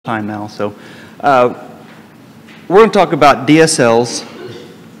time now. So we're going to talk about DSLs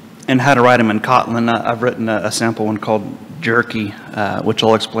and how to write them in Kotlin. I've written a sample one called Jerkey, which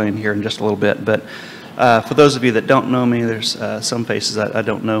I'll explain here in just a little bit. But for those of you that don't know me, there's some faces that I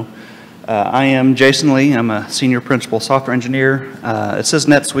don't know. I am Jason Lee. I'm a senior principal software engineer. It says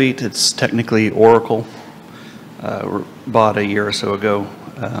NetSuite. It's technically Oracle. Bought a year or so ago.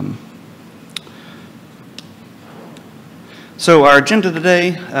 So our agenda today,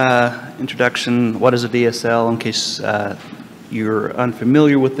 introduction, what is a DSL in case you're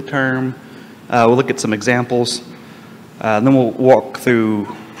unfamiliar with the term. We'll look at some examples. Then we'll walk through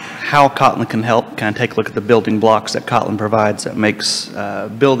how Kotlin can help, kind of take a look at the building blocks that Kotlin provides that makes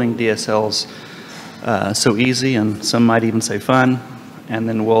building DSLs so easy, and some might even say fun. And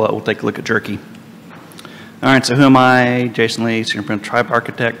then we'll take a look at Jerkey. All right, so who am I? Jason Lee, Senior Principal Tribe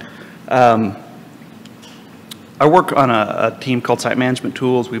Architect. I work on a team called Site Management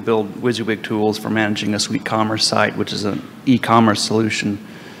Tools. We build WYSIWYG tools for managing a Suite Commerce site, which is an e-commerce solution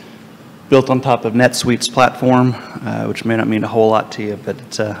built on top of NetSuite's platform, which may not mean a whole lot to you, but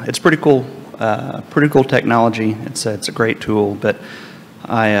it's pretty cool technology. It's a great tool, but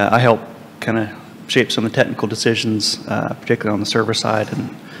I help kind of shape some of the technical decisions, particularly on the server side,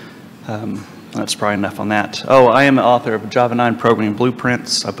 and that's probably enough on that. Oh, I am an author of Java 9 Programming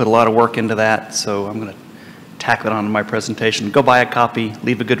Blueprints. I put a lot of work into that, so I'm going to tack that onto my presentation. Go buy a copy,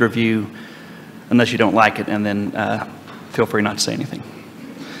 leave a good review, unless you don't like it, and then feel free not to say anything.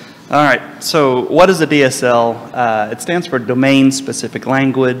 All right, so what is a DSL? It stands for Domain-Specific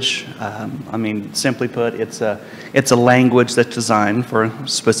Language. I mean, simply put, it's a language that's designed for a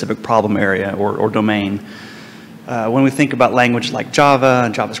specific problem area or domain. When we think about languages like Java,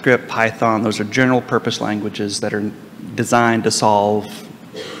 JavaScript, Python, those are general purpose languages that are designed to solve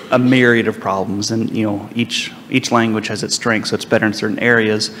a myriad of problems, and each language has its strengths, so it's better in certain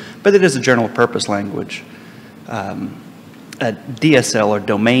areas, but it is a general purpose language. A DSL, or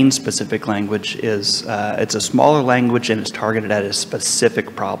domain-specific language, is it's a smaller language and it's targeted at a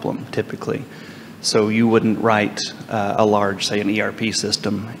specific problem typically. So you wouldn't write a large, say, an ERP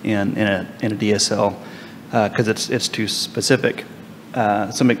system in a DSL because it's too specific.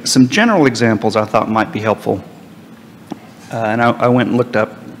 Some general examples I thought might be helpful, and I went and looked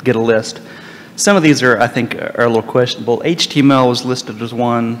up. Get a list. Some of these I think are a little questionable. HTML was listed as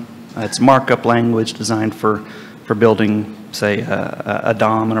one. It's a markup language designed for building, say, a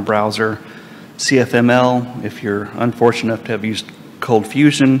DOM in a browser. CFML, if you're unfortunate enough to have used Cold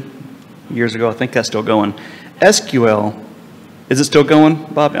Fusion years ago, I think that's still going. SQL, is it still going,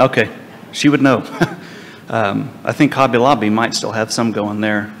 Bob? Okay, she would know. I think Hobby Lobby might still have some going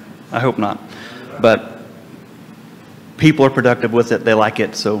there. I hope not. But people are productive with it, they like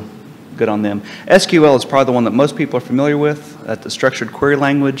it, so good on them. SQL is probably the one that most people are familiar with. That's a structured query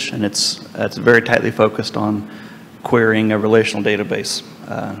language, and it's very tightly focused on querying a relational database.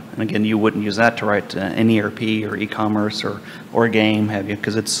 And again, you wouldn't use that to write an ERP or e-commerce or a game, have you,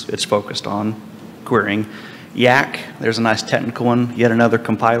 because it's focused on querying. Yak, there's a nice technical one, yet another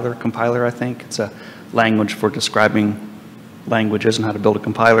compiler I think. It's a language for describing languages and how to build a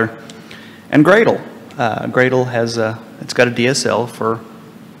compiler. And Gradle. Gradle has it's got a DSL for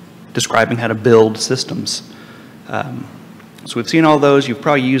describing how to build systems. So we've seen all those. You've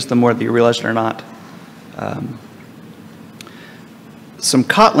probably used them whether you realize it or not. Some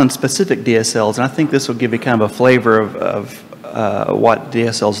Kotlin-specific DSLs, and I think this will give you kind of a flavor of what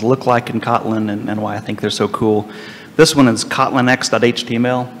DSLs look like in Kotlin and why I think they're so cool. This one is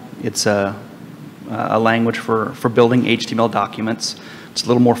KotlinX.html. It's a language for building HTML documents. It's a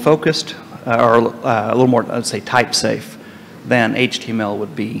little more focused, or a little more, I'd say, type safe than HTML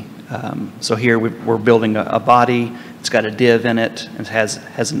would be. So here we're building a body. It's got a div in it. It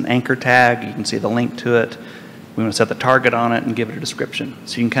has an anchor tag. You can see the link to it. We want to set the target on it and give it a description.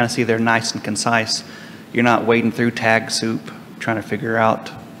 So you can kind of see they're nice and concise. You're not wading through tag soup trying to figure out,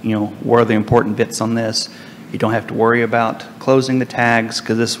 where are the important bits on this. You don't have to worry about closing the tags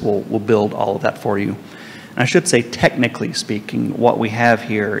because this will build all of that for you. And I should say, technically speaking, what we have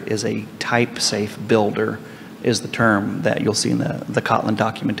here is a type-safe builder is the term that you'll see in the Kotlin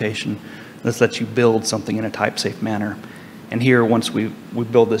documentation. This lets you build something in a type-safe manner. And here, once we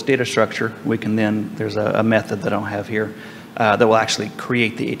build this data structure, we can then, there's a method that I don't have here, that will actually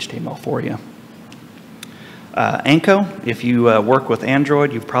create the HTML for you. Anko, if you work with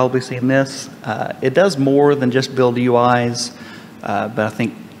Android, you've probably seen this. It does more than just build UIs, but I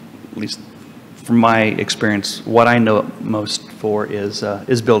think, at least from my experience, what I know it most for is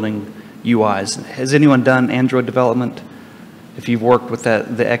building UIs. Has anyone done Android development? If you've worked with the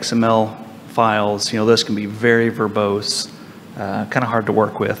XML files, those can be very verbose. kind of hard to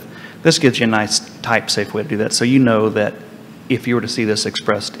work with. This gives you a nice type-safe way to do that. So you know that if you were to see this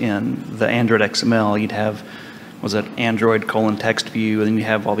expressed in the Android XML, you'd have, was it Android : text view, and then you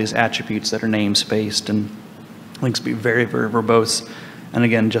have all these attributes that are namespaced, and links be very, very verbose. And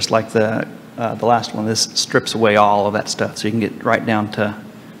again, just like the last one, this strips away all of that stuff, so you can get right down to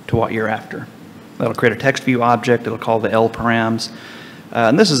what you're after. That'll create a text view object. It'll call the L params.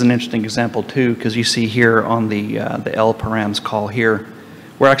 And this is an interesting example too, because you see here on the L params call here,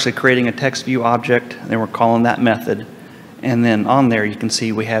 we're actually creating a text view object, and then we're calling that method. And then on there, you can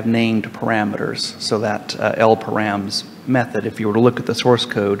see we have named parameters. So that L params method, if you were to look at the source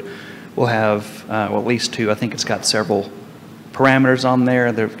code, will have well, at least two. I think it's got several parameters on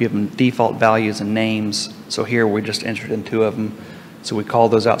there. They're given default values and names. So here we just entered in two of them. So we call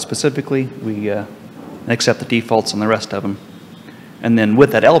those out specifically. We accept the defaults on the rest of them. And then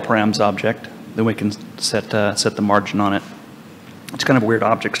with that L params object, then we can set the margin on it. It's kind of a weird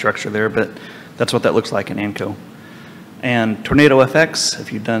object structure there, but that's what that looks like in Anko. And TornadoFX,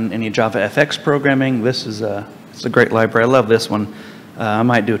 if you've done any JavaFX programming, this is it's a great library. I love this one. I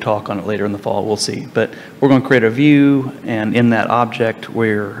might do a talk on it later in the fall, we'll see. But we're going to create a view, and in that object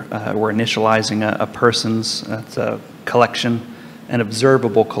we're initializing a person's, that's a collection, an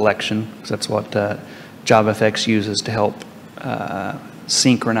observable collection, because that's what JavaFX uses to help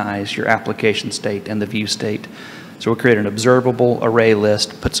synchronize your application state and the view state. So we'll create an observable array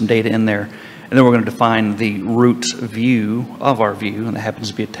list, put some data in there, and then we're going to define the root view of our view, and it happens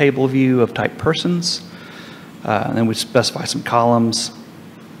to be a table view of type persons. And then we specify some columns.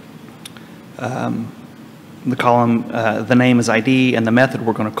 The column, the name is ID, and the method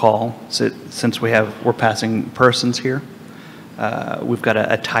we're going to call. So since we're passing persons here, we've got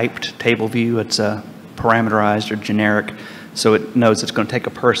a typed table view. It's parameterized or generic, so it knows it's going to take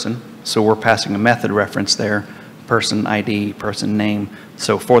a person. So we're passing a method reference there, person ID, person name.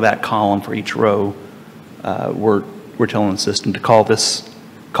 So for that column, for each row, we're telling the system to call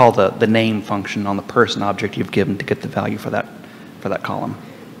the name function on the person object you've given to get the value for that column.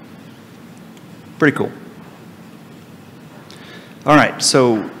 Pretty cool. All right,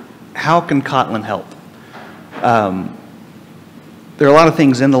 so how can Kotlin help? There are a lot of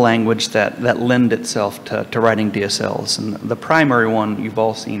things in the language that lend itself to writing DSLs, and the primary one you've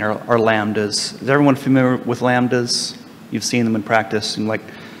all seen are lambdas. Is everyone familiar with lambdas? You've seen them in practice, and like,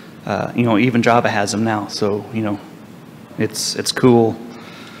 you know, even Java has them now. So you know, it's cool,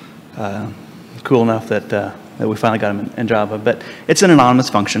 cool enough that we finally got them in Java. But it's an anonymous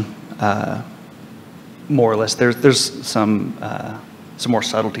function, more or less. There's some more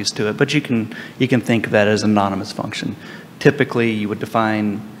subtleties to it, but you can think of that as an anonymous function. Typically, you would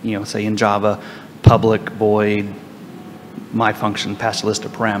define, you know, say in Java, public void my function, pass a list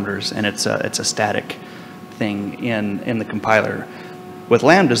of parameters, and it's a static thing in the compiler. With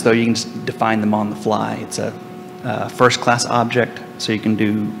lambdas, though, you can just define them on the fly. It's a first-class object, so you can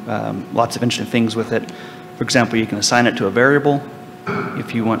do lots of interesting things with it. For example, you can assign it to a variable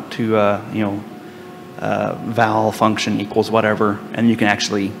if you want to, you know, val function equals whatever, and you can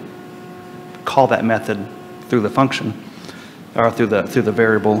actually call that method through the function, or through the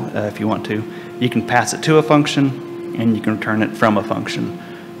variable if you want to. You can pass it to a function, and you can return it from a function.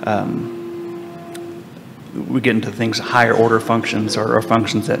 We get into things, higher order functions or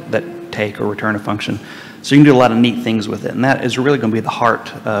functions that take or return a function. So you can do a lot of neat things with it, and that is really going to be the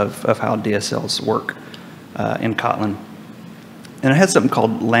heart of how DSLs work in Kotlin. And it has something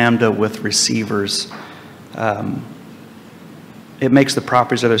called lambda with receivers. It makes the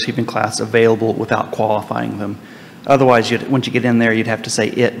properties of the receiving class available without qualifying them. Otherwise, once you get in there, you'd have to say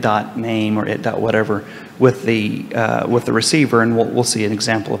it.name or it.whatever with the receiver, and we'll see an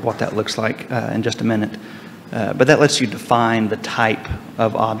example of what that looks like in just a minute. But that lets you define the type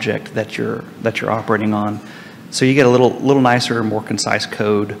of object that you're operating on. So you get a little nicer, more concise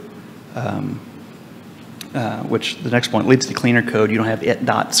code. Which the next point leads to cleaner code. You don't have it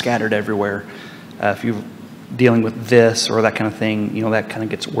dot scattered everywhere. If you're dealing with this or that kind of thing, you know, that kind of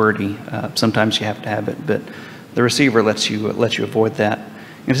gets wordy. Sometimes you have to have it, but the receiver lets you avoid that.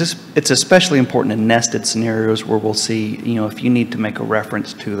 And it's especially important in nested scenarios where we'll see, you know, if you need to make a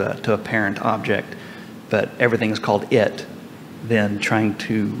reference to a parent object, but everything is called it, then trying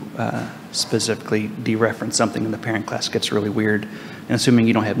to specifically dereference something in the parent class gets really weird. And assuming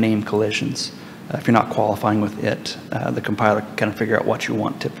you don't have name collisions. If you're not qualifying with it, the compiler can kind of figure out what you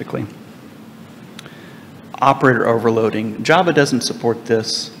want typically. Operator overloading. Java doesn't support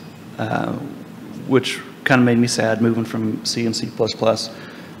this, which kind of made me sad moving from C and C++,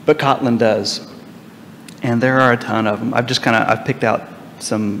 but Kotlin does. And there are a ton of them. I've picked out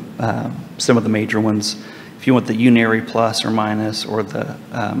some of the major ones. if you want the unary plus or minus or the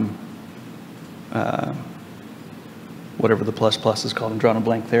whatever the plus is called, I'm drawing a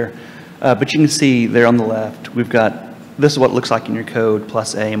blank there. But you can see there on the left, we've got, this is what it looks like in your code,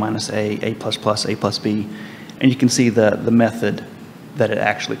 plus A, minus A plus plus, A plus B. And you can see the method that it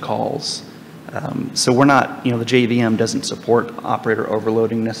actually calls. So we're not, the JVM doesn't support operator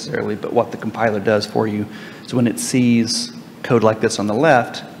overloading necessarily, but what the compiler does for you. So when it sees code like this on the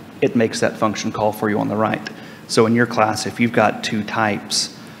left, it makes that function call for you on the right. So in your class, if you've got two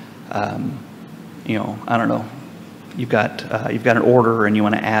types, I don't know, you've got an order and you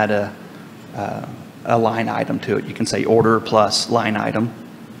want to add a line item to it. You can say order plus line item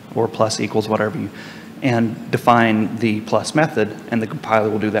or plus equals whatever you, and define the plus method, and the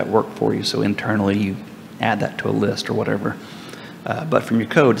compiler will do that work for you. So internally you add that to a list or whatever. But from your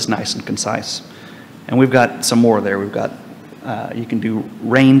code, it's nice and concise. And we've got some more there. We've got, you can do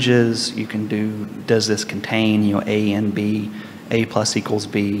ranges, you can do, does this contain, A and B, A plus equals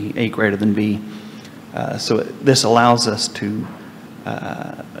B, A greater than B. So this allows us to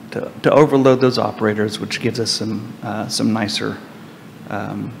overload those operators, which gives us some nicer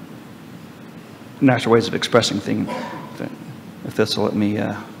ways of expressing things. If this will let me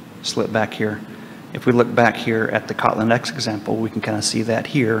slip back here. If we look back here at the Kotlin X example, we can kind of see that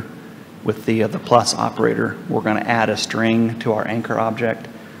here with the plus operator. We're going to add a string to our anchor object,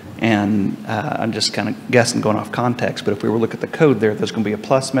 and I'm just kind of guessing going off context, but if we were to look at the code there, there's going to be a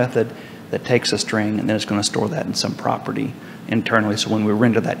plus method that takes a string, and then it's going to store that in some property internally. So when we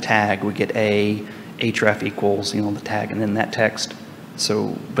render that tag, we get href equals, the tag, and then that text.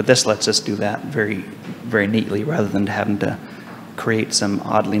 So, but this lets us do that very, very neatly rather than having to create some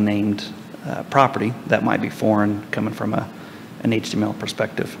oddly named property that might be foreign coming from an HTML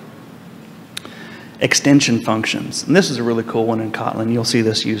perspective. Extension functions. And this is a really cool one in Kotlin. You'll see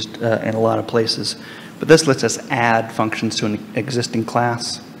this used in a lot of places. But this lets us add functions to an existing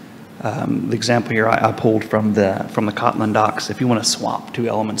class. The example here I pulled from the Kotlin docs. If you want to swap two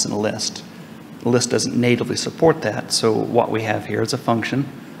elements in a list, the list doesn't natively support that. So what we have here is a function.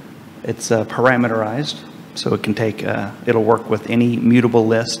 It's parameterized, so it can take, it'll work with any mutable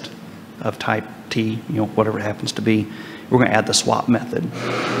list of type T, whatever it happens to be. We're going to add the swap method.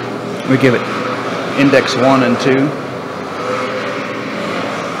 We give it index 1 and 2.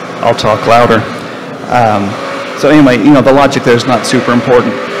 I'll talk louder. So anyway, the logic there is not super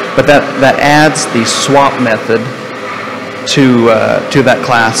important, but that adds the swap method to that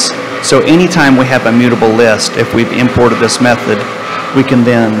class. So anytime we have a mutable list, if we've imported this method, we can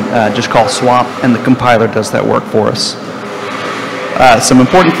then just call swap, and the compiler does that work for us. Some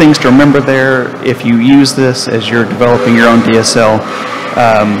important things to remember there, if you use this as you're developing your own DSL,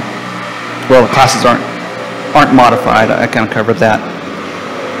 well, the classes aren't modified. I kind of covered that.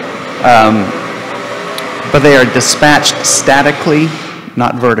 But they are dispatched statically,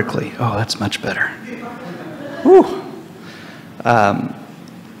 not vertically. Oh, that's much better. Whew.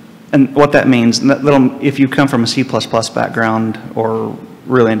 And what that means, if you come from a C++ background or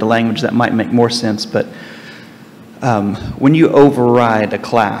really into language, that might make more sense. But when you override a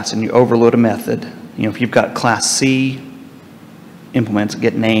class and you overload a method, if you've got class C implements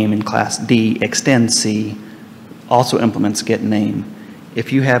getName and class D extends C also implements getName.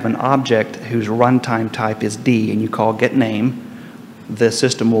 If you have an object whose runtime type is D and you call getName, the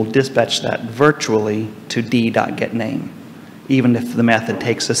system will dispatch that virtually to D.getName. Even if the method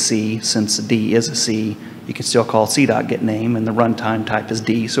takes a C, since D is a C, you can still call C.getName, and the runtime type is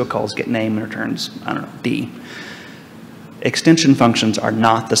D, so it calls getName and returns, I don't know, D. Extension functions are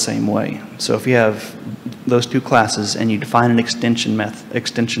not the same way. So if you have those two classes and you define an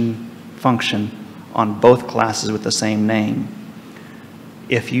extension function on both classes with the same name,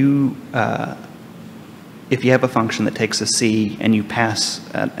 if you have a function that takes a C and you pass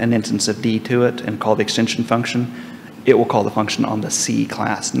an instance of D to it and call the extension function, it will call the function on the C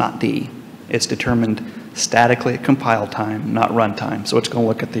class, not D. It's determined statically at compile time, not runtime. So it's going to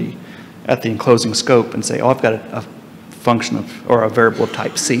look at the enclosing scope and say, oh, I've got a function or a variable of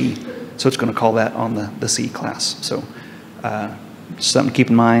type C. So it's going to call that on the C class. So something to keep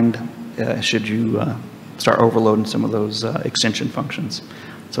in mind should you start overloading some of those extension functions.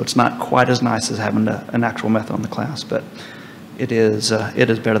 So it's not quite as nice as having an actual method on the class, but it is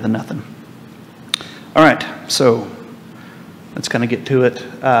better than nothing. All right, so let's kind of get to it.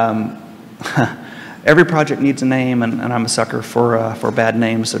 Every project needs a name, and I'm a sucker for bad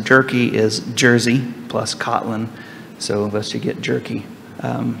names. So Jerkey is Jersey plus Kotlin, so let's get Jerkey.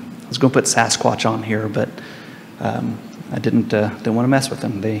 I was going to put Sasquatch on here, but I didn't want to mess with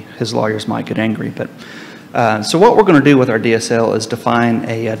him. His lawyers might get angry, but So what we're going to do with our DSL is define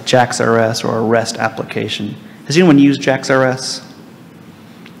a JAX-RS or a REST application. Has anyone used JAX-RS?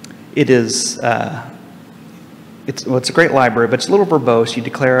 It is, it's a great library, but it's a little verbose. You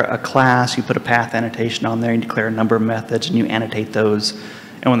declare a class, you put a path annotation on there, you declare a number of methods, and you annotate those.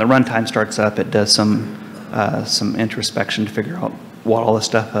 And when the runtime starts up, it does some introspection to figure out what all this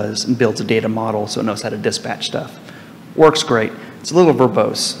stuff is and builds a data model so it knows how to dispatch stuff. Works great. It's a little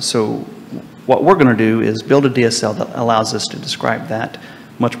verbose. So what we're going to do is build a DSL that allows us to describe that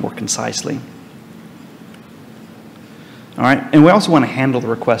much more concisely. All right, and we also want to handle the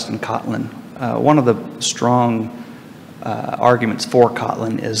request in Kotlin. One of the strong arguments for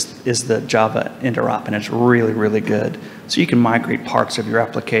Kotlin is the Java interop, and it's really, really good. So you can migrate parts of your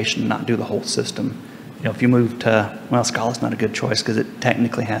application and not do the whole system. You know, if you move to, well, Scala's not a good choice because it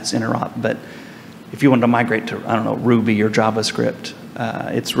technically has interop, but if you want to migrate to, I don't know, Ruby or JavaScript,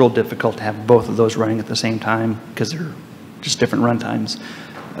 it's real difficult to have both of those running at the same time because they're just different runtimes.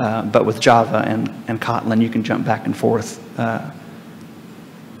 But with Java and Kotlin, you can jump back and forth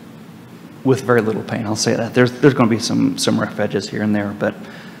with very little pain. I'll say that. There's going to be some rough edges here and there, but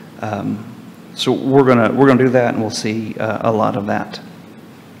so we're gonna do that, and we'll see a lot of that.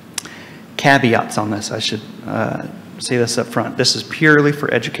 Caveats on this, I should say this up front. This is purely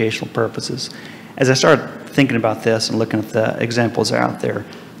for educational purposes. As I started thinking about this and looking at the examples that are out there,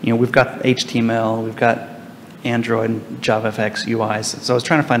 you know, we've got HTML, we've got Android and JavaFX UIs. So I was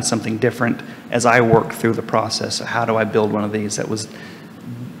trying to find something different as I worked through the process. How do I build one of these that was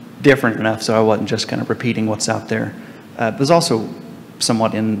different enough so I wasn't just kind of repeating what's out there. It was also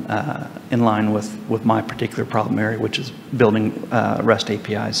somewhat in line with my particular problem area, which is building REST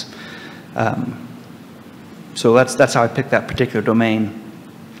APIs. So that's how I picked that particular domain.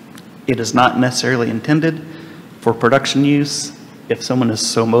 It is not necessarily intended for production use. If someone is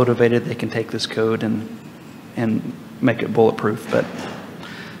so motivated, they can take this code and make it bulletproof. But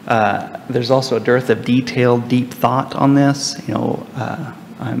there's also a dearth of detailed, deep thought on this. You know,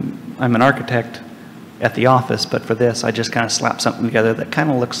 I'm an architect at the office, but for this, I just kind of slapped something together that kind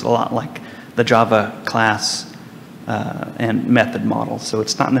of looks a lot like the Java class and method model. So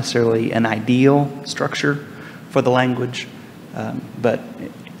it's not necessarily an ideal structure for the language, but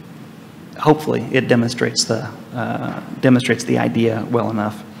hopefully it demonstrates the idea well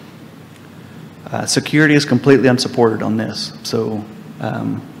enough. Security is completely unsupported on this, so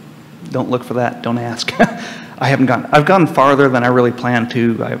don't look for that. Don't ask. I've gone farther than I really planned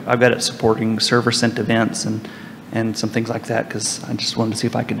to. I've got it supporting server-sent events and some things like that because I just wanted to see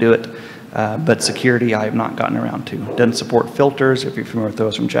if I could do it. But security, I have not gotten around to. It doesn't support filters, if you're familiar with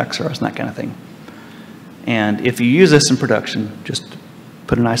those from JAX-RS and that kind of thing. And if you use this in production, just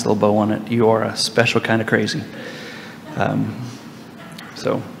put a nice little bow on it. You are a special kind of crazy.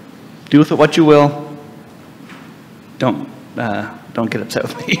 So do with it what you will. Don't get upset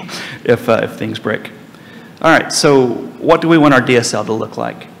with me if things break. All right, so what do we want our DSL to look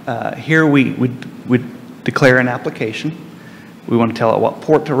like? Here we declare an application. We want to tell it what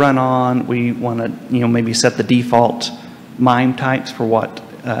port to run on. We want to maybe set the default MIME types for what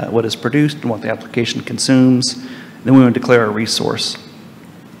is produced and what the application consumes. Then we want to declare a resource.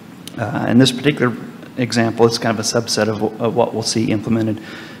 In this particular example, it's kind of a subset of what we'll see implemented.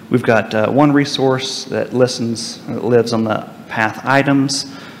 We've got one resource that lives on the path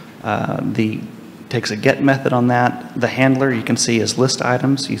items. Takes a get method on that. The handler you can see is list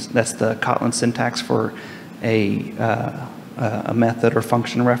items. That's the Kotlin syntax for a method or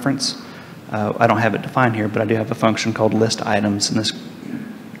function reference. I don't have it defined here, but I do have a function called list items, and this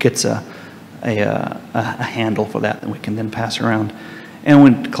gets a handle for that we can then pass around. And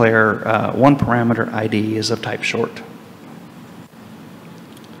we declare one parameter ID is of type short.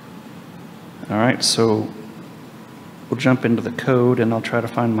 All right, so we'll jump into the code, and I'll try to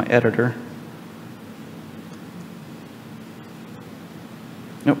find my editor.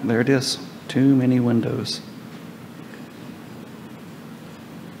 Nope, there it is. Too many windows.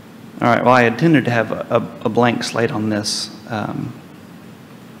 All right, well, I intended to have a blank slate on this.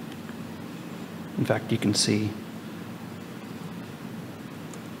 In fact, you can see.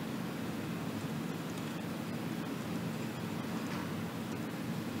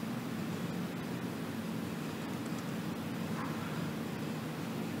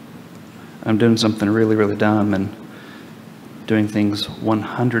 I'm doing something really, really dumb and doing things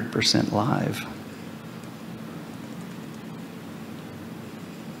 100% live.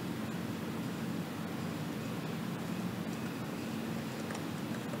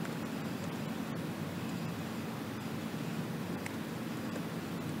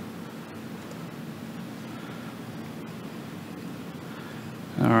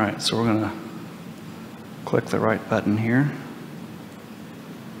 All right, so we're going to click the right button here.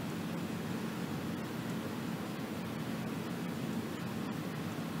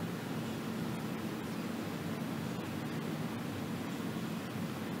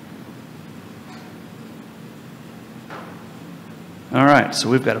 All right, so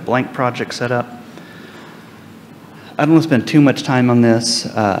we've got a blank project set up. I don't want to spend too much time on this,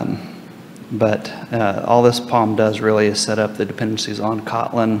 but all this POM does really is set up the dependencies on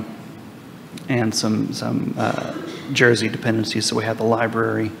Kotlin and some Jersey dependencies, so we have the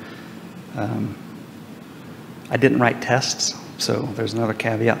library. I didn't write tests, so there's another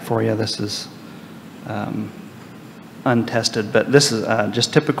caveat for you. This is untested, but this is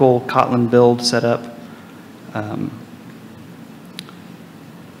just typical Kotlin build setup. And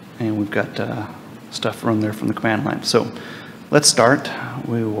we've got stuff run there from the command line. So let's start.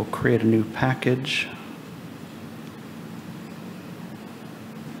 We will create a new package,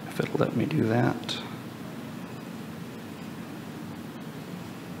 if it'll let me do that.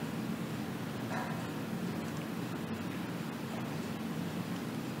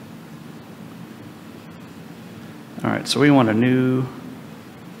 All right, so we want a new,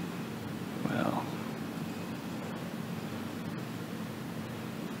 well,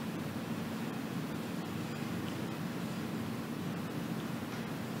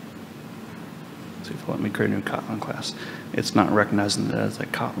 see if it'll let me create a new Kotlin class. It's not recognizing that as a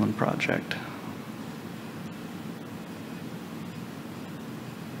Kotlin project.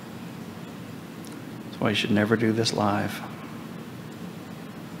 That's why you should never do this live.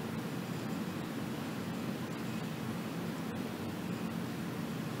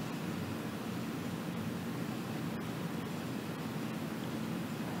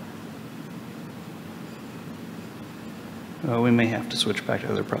 Well, we may have to switch back to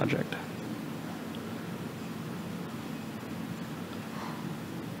the other project.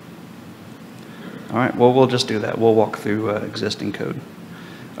 All right, well, we'll just do that. We'll walk through existing code.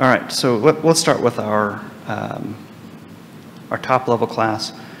 All right, so let's start with our top level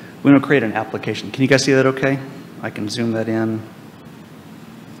class. We want to create an application. Can you guys see that okay? I can zoom that in.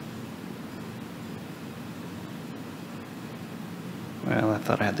 Well, I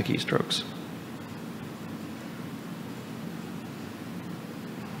thought I had the keystrokes.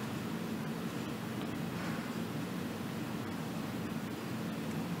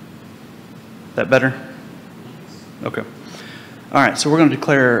 That better? Okay. All right, so we're going to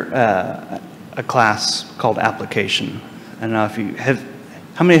declare a class called application. And now if you have,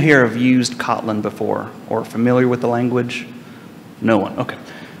 how many here have used Kotlin before or familiar with the language? No one, okay.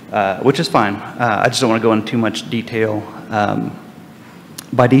 Which is fine. I just don't want to go into too much detail.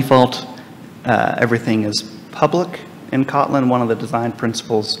 By default, everything is public in Kotlin. One of the design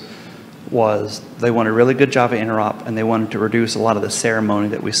principles was they wanted really good Java interop, and they wanted to reduce a lot of the ceremony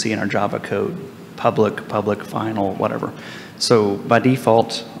that we see in our Java code, public, final, whatever. So by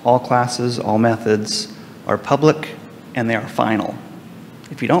default, all classes, all methods are public, and they are final.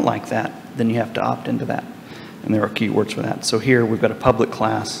 If you don't like that, then you have to opt into that, and there are keywords for that. So here we've got a public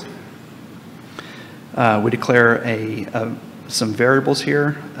class. We declare some variables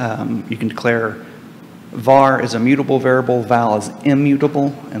here. You can declare var is a mutable variable, val is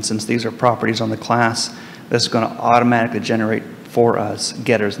immutable, and since these are properties on the class, this is going to automatically generate for us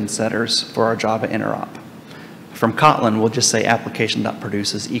getters and setters for our Java interop. From Kotlin, we'll just say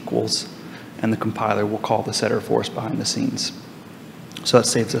application.produces equals, and the compiler will call the setter for us behind the scenes. So that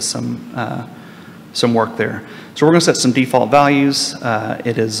saves us some work there. So we're going to set some default values.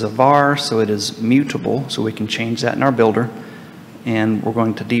 It is a var, so it is mutable, so we can change that in our builder. And we're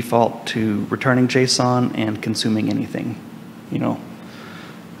going to default to returning JSON and consuming anything, you know.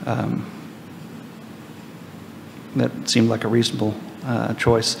 That seemed like a reasonable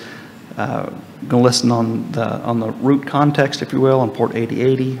choice. Going to listen on the root context, if you will, on port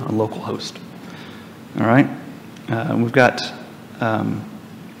 8080 on localhost. All right. We've got,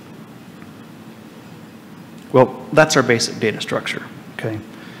 well, that's our basic data structure. Okay.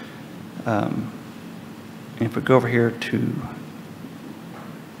 And if we go over here to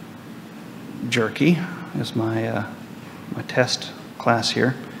Jerkey is my test class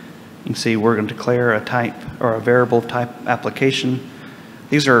here. You can see we're going to declare a type or a variable type application.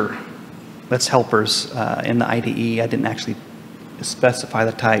 That's helpers in the IDE. I didn't actually specify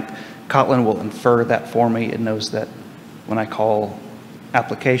the type. Kotlin will infer that for me. It knows that when I call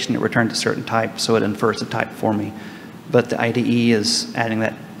application, it returns a certain type, so it infers the type for me. But the IDE is adding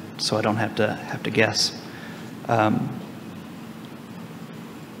that, so I don't have to guess.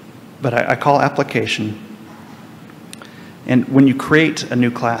 But I call application, and when you create a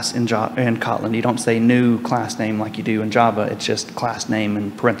new class in Kotlin, you don't say new class name like you do in Java. It's just class name in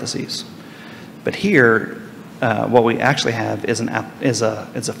parentheses. But here, what we actually have is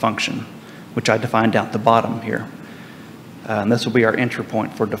a function, which I defined down at the bottom here. And this will be our entry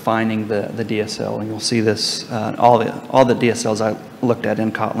point for defining the DSL. And you'll see this, all the DSLs I looked at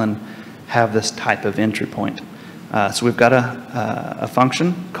in Kotlin have this type of entry point. So we've got a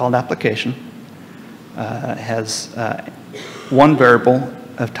function called application. It has one variable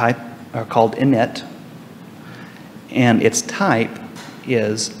of type called init, and its type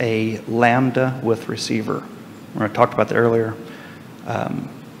is a lambda with receiver. I talked about that earlier.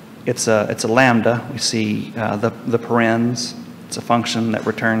 It's a lambda. We see the parens. It's a function that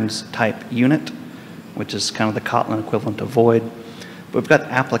returns type unit, which is kind of the Kotlin equivalent of void. But we've got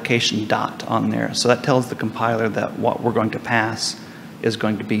application dot on there. So that tells the compiler that what we're going to pass is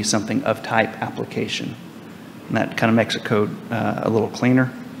going to be something of type application. And that kind of makes the code a little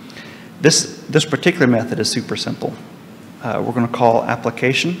cleaner. This particular method is super simple. We're going to call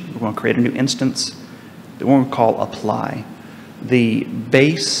application. We're going to create a new instance that we're going to call apply. The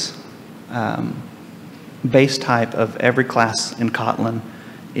base type of every class in Kotlin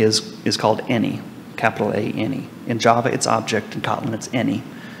is called any, capital A, any. In Java, it's object. In Kotlin, it's any.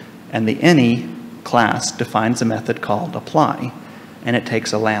 And the any class defines a method called apply, and it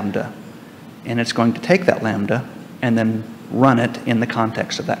takes a lambda. And it's going to take that lambda and then run it in the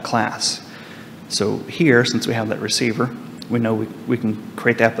context of that class. So here, since we have that receiver, we know we can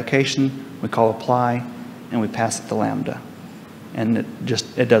create the application, we call apply, and we pass it the lambda. And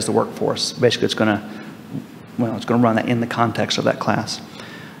it does the work for us. Basically, it's going to run that in the context of that class.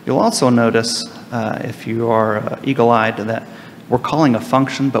 You'll also notice, if you are eagle-eyed, that we're calling a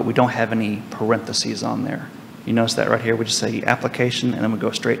function, but we don't have any parentheses on there. You notice that right here. We just say application, and then we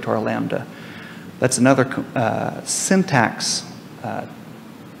go straight to our lambda. That's another syntax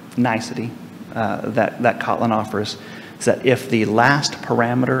nicety that Kotlin offers, is that if the last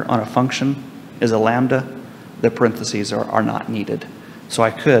parameter on a function is a lambda, the parentheses are not needed. So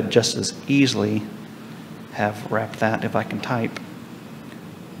I could just as easily have wrapped that, if I can type,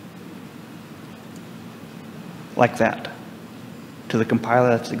 like that. To the compiler,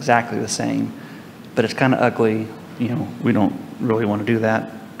 that's exactly the same, but it's kind of ugly. You know, we don't really want to do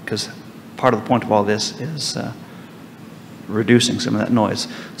that, because part of the point of all this is reducing some of that noise.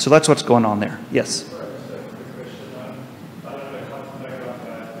 So that's what's going on there. Yes?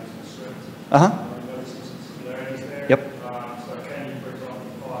 Uh-huh. Yep. So can you, for example,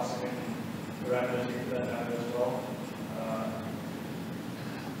 pass in parameters into that as well?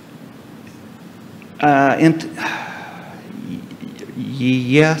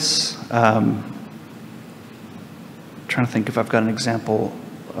 Yes. Trying to think if I've got an example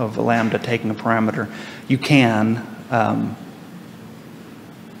of a lambda taking a parameter. You can, and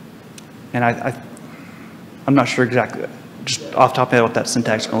I'm not sure exactly, just off the top of my head what that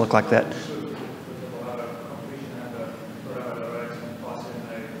syntax is going to look like that.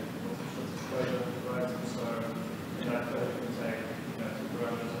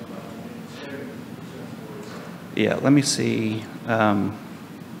 Yeah, let me see.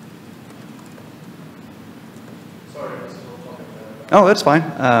 Oh, that's fine.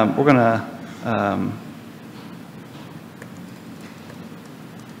 We're going to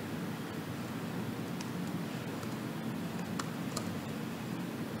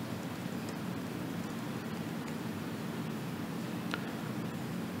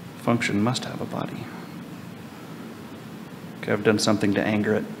function must have a body. Okay, I've done something to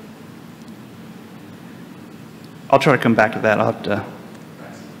anger it. I'll try to come back to that. I'll have to.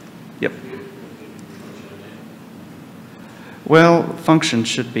 Yep. Well, function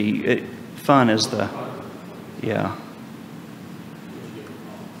should be, fun is the, yeah.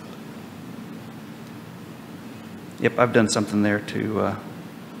 Yep, I've done something there to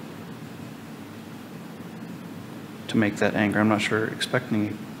make that anger. I'm not sure, expecting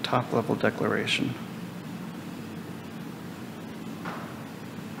a top level declaration.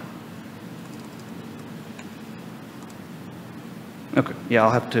 Okay, yeah,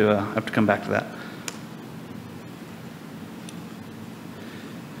 I'll have to come back to that.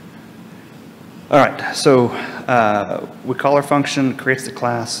 All right, so we call our function, creates the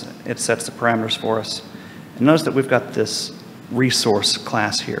class, it sets the parameters for us. And notice that we've got this resource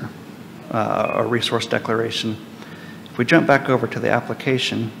class here, a resource declaration. If we jump back over to the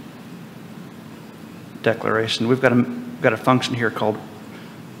application declaration, we've got a function here called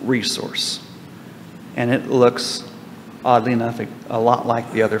resource. And it looks, oddly enough, a lot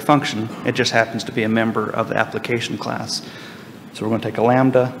like the other function. It just happens to be a member of the application class. So we're going to take a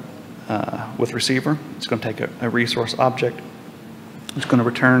lambda with receiver. It's going to take a resource object. It's going to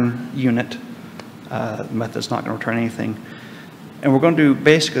return unit. The method's not going to return anything. And we're going to do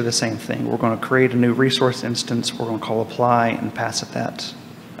basically the same thing. We're going to create a new resource instance. We're going to call apply and pass it that,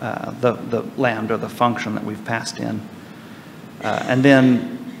 the lambda, the function that we've passed in. And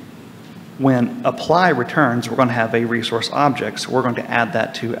then when apply returns, we're going to have a resource object. So we're going to add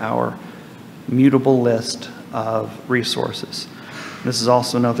that to our mutable list of resources. This is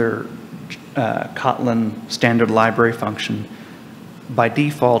also another Kotlin standard library function. By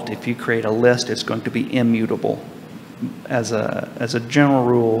default, if you create a list, it's going to be immutable. As a general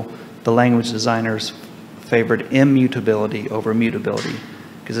rule, the language designers favored immutability over mutability,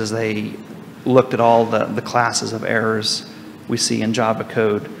 because as they looked at all the classes of errors we see in Java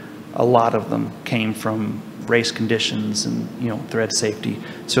code, a lot of them came from race conditions and thread safety.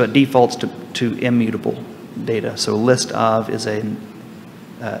 So it defaults to immutable data. So list of is an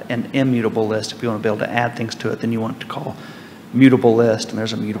immutable list. If you want to be able to add things to it, then you want it to call mutable list, and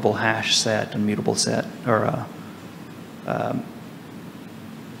there's a mutable hash set and mutable set, or a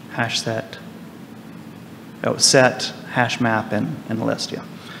hash set, set, hash map, and list,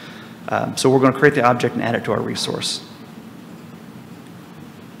 yeah. So we're going to create the object and add it to our resource.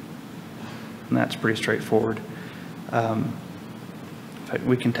 And that's pretty straightforward.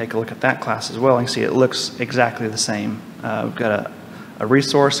 We can take a look at that class as well and see it looks exactly the same. We've got a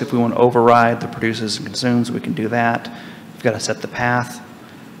resource. If we want to override the produces and consumes, we can do that. We've got to set the path.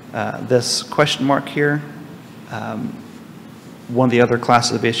 This question mark here, one of the other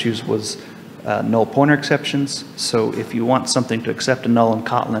classes of issues was null pointer exceptions. So if you want something to accept a null in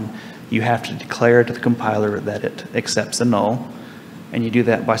Kotlin, you have to declare to the compiler that it accepts a null. And you do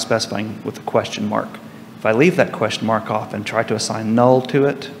that by specifying with a question mark. If I leave that question mark off and try to assign null to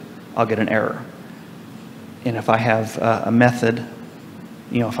it, I'll get an error. And if I have a method,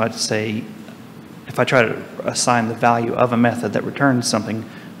 if I try to assign the value of a method that returns something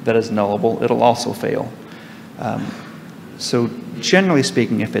that is nullable, it'll also fail. So generally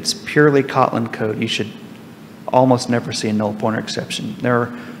speaking, if it's purely Kotlin code, you should almost never see a null pointer exception.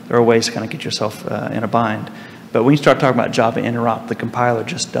 There are ways to kind of get yourself in a bind. But when you start talking about Java interop, the compiler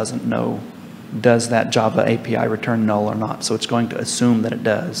just doesn't know, does that Java API return null or not? So it's going to assume that it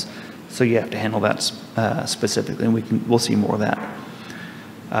does. So you have to handle that specifically, and we'll see more of that.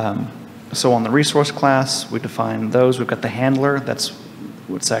 So on the resource class, we define those. We've got the handler. That's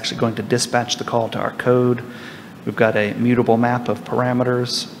what's actually going to dispatch the call to our code. We've got a mutable map of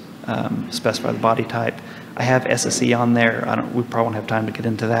parameters, specify the body type. I have SSE on there. We probably won't have time to get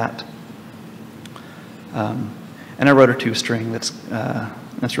into that. And I wrote a toString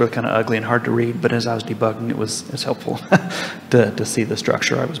that's really kind of ugly and hard to read, but as I was debugging, it's helpful to see the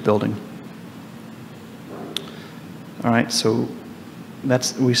structure I was building. All right, so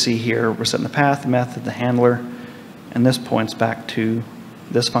we see here, we're setting the path, the method, the handler, and this points back to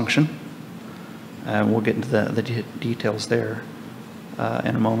this function. We'll get into the details there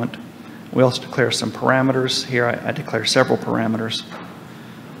in a moment. We also declare some parameters. Here I declare several parameters.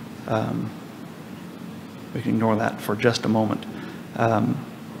 We can ignore that for just a moment.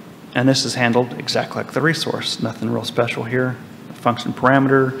 And this is handled exactly like the resource. Nothing real special here. A function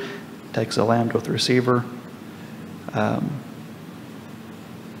parameter takes a lambda with the receiver.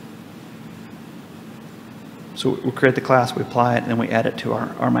 So we create the class, we apply it, and we add it to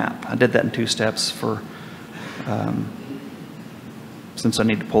our map. I did that in 2 steps since I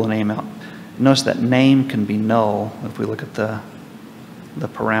need to pull a name out. Notice that name can be null if we look at the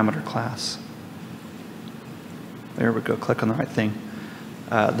parameter class. There we go, click on the right thing.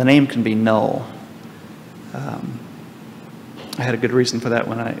 The name can be null. I had a good reason for that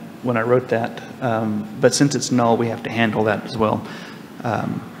when I wrote that, but since it's null, we have to handle that as well.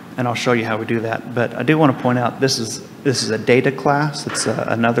 And I'll show you how we do that. But I do want to point out this is a data class. It's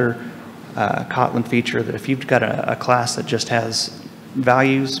another Kotlin feature that if you've got a class that just has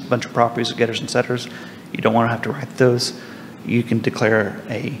values, a bunch of properties, getters and setters, you don't want to have to write those. You can declare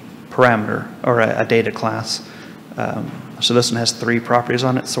a parameter or a data class. So this one has 3 properties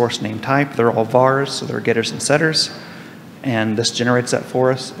on it: source, name, type. They're all vars, so they're getters and setters. And this generates that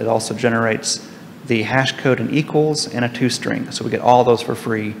for us. It also generates the hash code and equals and a toString. So we get all those for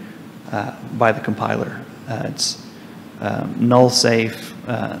free by the compiler. It's null safe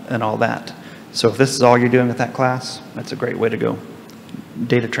and all that. So if this is all you're doing with that class, that's a great way to go.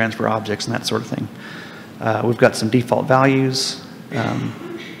 Data transfer objects and that sort of thing. We've got some default values.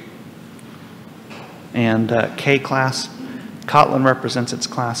 And K class, Kotlin represents its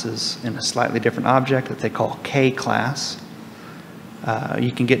classes in a slightly different object that they call K class.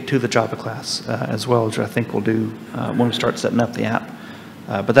 You can get to the Java class as well, which I think we'll do when we start setting up the app.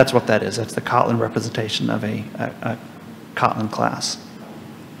 But that's what that is. That's the Kotlin representation of a Kotlin class.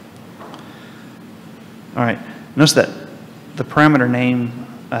 All right. Notice that the parameter name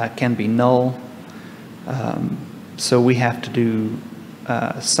can be null. So we have to do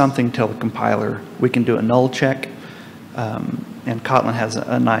something till the compiler. We can do a null check, and Kotlin has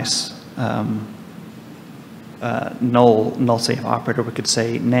a nice null safe operator. We could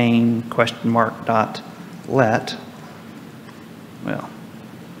say name $dot let. Well,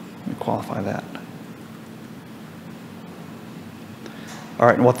 let me qualify that. All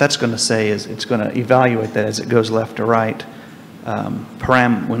right, and what that's going to say is it's going to evaluate that as it goes left to right.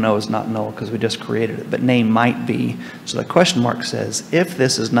 Param we know is not null because we just created it, but name might be. So the question mark says, if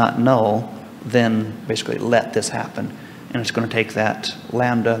this is not null, then basically let this happen. And it's going to take that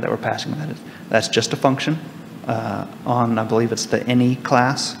lambda that we're passing that. That's just a function on, I believe it's the any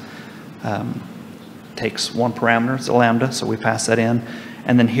class. Takes one parameter, it's a lambda, so we pass that in.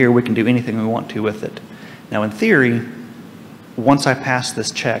 And then here we can do anything we want to with it. Now in theory, once I pass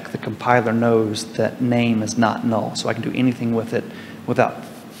this check, the compiler knows that name is not null, so I can do anything with it without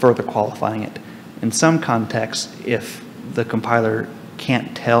further qualifying it. In some contexts, if the compiler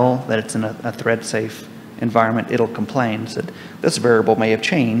can't tell that it's in a thread-safe environment, it'll complain that this variable may have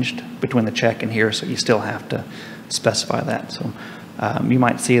changed between the check and here, so you still have to specify that. So you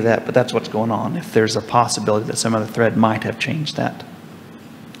might see that, but that's what's going on, if there's a possibility that some other thread might have changed that.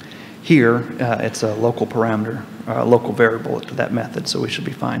 Here, it's a local parameter, a local variable to that method, so we should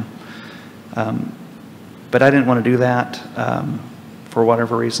be fine. But I didn't want to do that for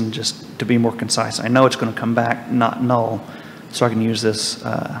whatever reason, just to be more concise. I know it's going to come back not null, so I can use this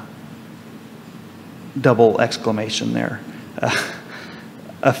double exclamation there.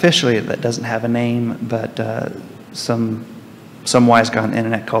 Officially, that doesn't have a name, but some wise guy on the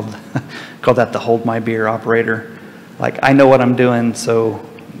internet called that the hold my beer operator. Like, I know what I'm doing, so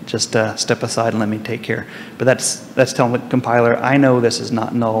just step aside and let me take care. But that's telling the compiler, I know this is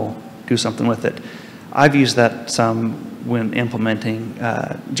not null, do something with it. I've used that some when implementing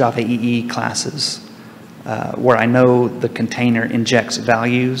Java EE classes, where I know the container injects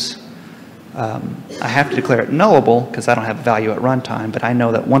values. I have to declare it nullable because I don't have a value at runtime, but I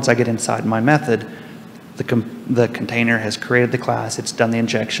know that once I get inside my method, the container has created the class, it's done the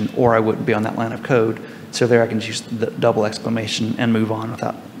injection, or I wouldn't be on that line of code. So there I can use the double exclamation and move on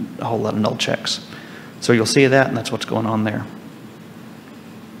without a whole lot of null checks. So you'll see that, and that's what's going on there.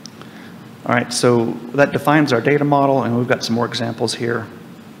 All right, so that defines our data model, and we've got some more examples here.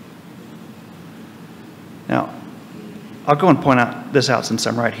 Now, I'll go and point this out since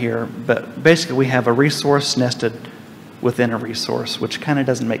I'm right here, but basically we have a resource nested within a resource, which kind of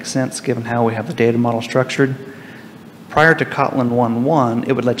doesn't make sense given how we have the data model structured. Prior to Kotlin 1.1,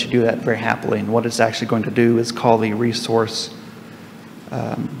 it would let you do that very happily, and what it's actually going to do is call the resource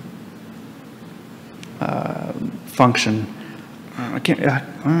function.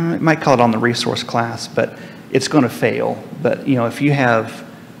 It might call it on the resource class, but it's going to fail. But you know, if you have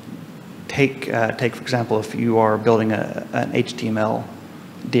take for example, if you are building an HTML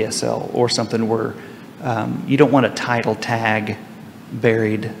DSL or something where you don't want a title tag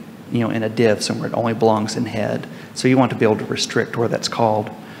buried, you know, in a div somewhere, it only belongs in head. So you want to be able to restrict where that's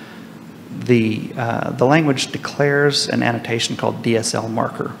called. The language declares an annotation called DSL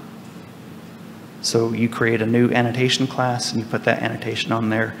marker. So you create a new annotation class and you put that annotation on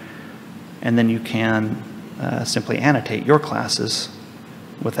there, and then you can simply annotate your classes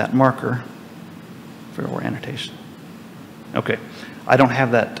with that marker for your annotation. Okay, I don't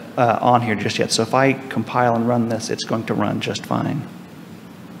have that on here just yet, so if I compile and run this, it's going to run just fine.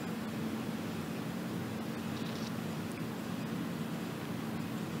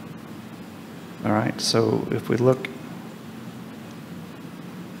 All right, so if we look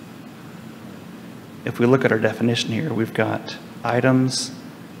at our definition here, we've got items,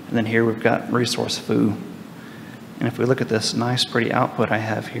 and then here we've got resource foo. And if we look at this nice pretty output I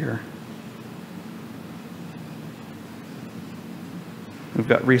have here, we've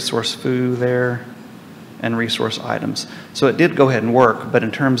got resource foo there and resource items. So it did go ahead and work, but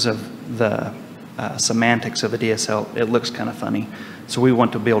in terms of the semantics of a DSL, it looks kind of funny. So we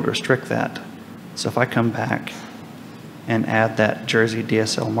want to be able to restrict that. So if I come back and add that Jersey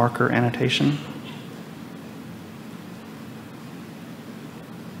DSL marker annotation,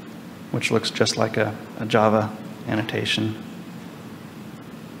 which looks just like a Java annotation.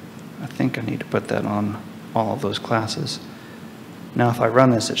 I think I need to put that on all of those classes. Now if I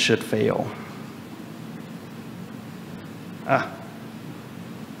run this, it should fail. I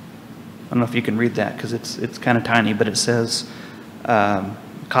don't know if you can read that because it's kind of tiny, but it says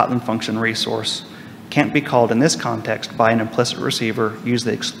Kotlin function resource can't be called in this context by an implicit receiver. Use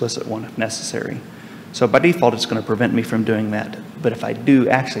the explicit one if necessary. So by default, it's going to prevent me from doing that. But if I do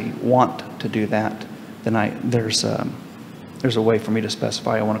actually want to do that, then there's there's a way for me to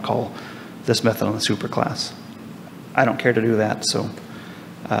specify I want to call this method on the superclass. I don't care to do that, so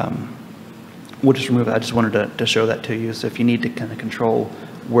we'll just remove that. I just wanted to show that to you. So if you need to kind of control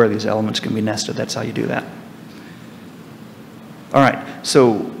where these elements can be nested, that's how you do that. All right,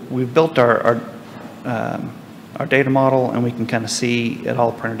 so we've built our data model, and we can kind of see it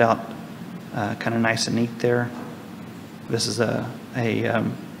all printed out kind of nice and neat there. This is a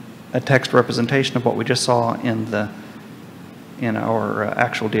text representation of what we just saw in our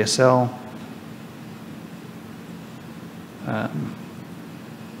actual DSL. Of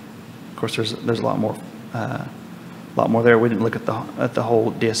course, there's a lot more there. We didn't look at the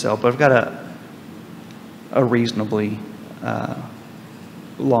whole DSL, but I've got a reasonably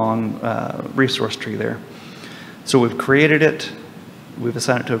long resource tree there. So we've created it. We've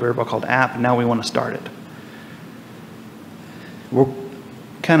assigned it to a variable called app, and now we want to start it. We'll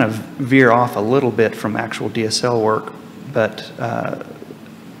kind of veer off a little bit from actual DSL work, but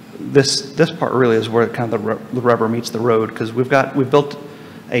this part really is where kind of the rubber meets the road, because we've built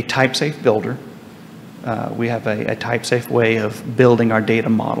a type-safe builder. We have a type-safe way of building our data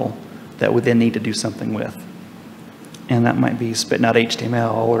model that we then need to do something with, and that might be spitting out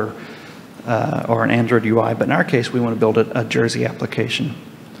HTML or an Android UI, but in our case, we want to build a Jerkey application.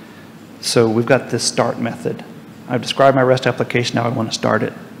 So we've got this start method. I've described my REST application, now I want to start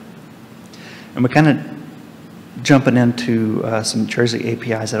it. And we're kind of jumping into some Jerkey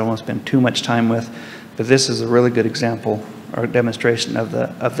APIs that I don't want to spend too much time with, but this is a really good example or demonstration of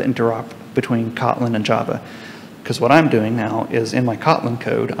the interop between Kotlin and Java. Because what I'm doing now is in my Kotlin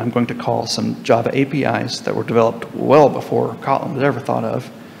code, I'm going to call some Java APIs that were developed well before Kotlin was ever thought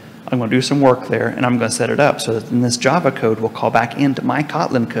of. I'm going to do some work there, and I'm going to set it up so that in this Java code will call back into my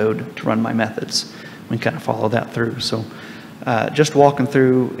Kotlin code to run my methods. We kind of follow that through. So just walking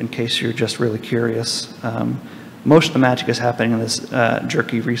through in case you're just really curious. Most of the magic is happening in this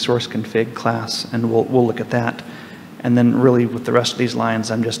Jerkey resource config class, and we'll look at that. And then really with the rest of these lines,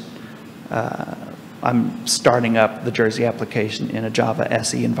 I'm starting up the Jerkey application in a Java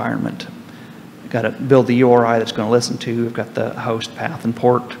SE environment. We've got to build the URI that's going to listen to. We've got the host, path, and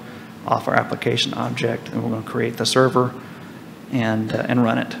port off our application object, and we're going to create the server and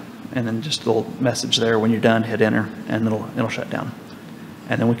run it. And then just a little message there when you're done, hit enter, and it'll shut down.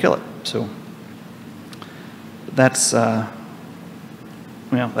 And then we kill it. So that's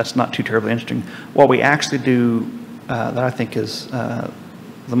that's not too terribly interesting. What we actually do that I think is the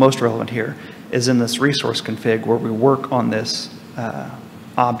most relevant here is in this resource config where we work on this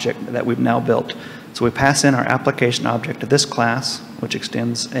object that we've now built. So we pass in our application object to this class, which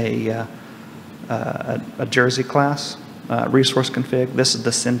extends a Jerkey class, resource config. This is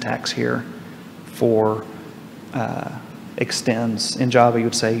the syntax here for extends. In Java, you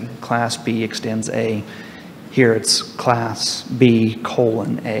would say class B extends A. Here it's class B :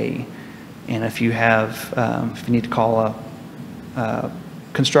 A. And if you have, if you need to call a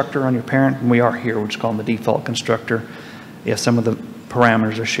constructor on your parent, and we are here, we're just calling the default constructor. If some of the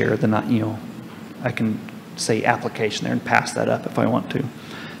parameters are shared, then I can say application there and pass that up if I want to.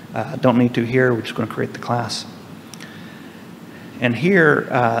 Don't need to here, we're just going to create the class. And here,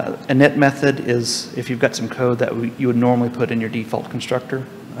 a init method is if you've got some code that you would normally put in your default constructor.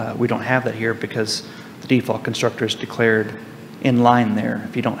 We don't have that here because the default constructor is declared in line there.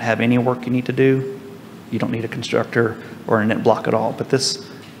 If you don't have any work you need to do, you don't need a constructor or an init block at all. But this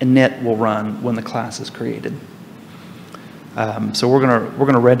init will run when the class is created. So we're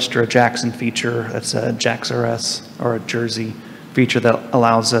gonna register a Jackson feature. That's a JaxRS or a Jerkey feature that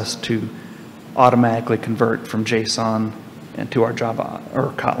allows us to automatically convert from JSON into our Java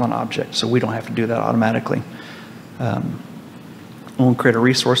or Kotlin object. So we don't have to do that automatically. We'll create a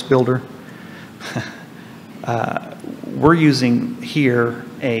resource builder. We're using here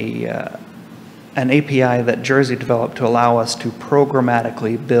an API that Jerkey developed to allow us to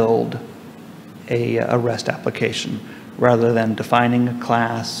programmatically build a REST application. Rather than defining a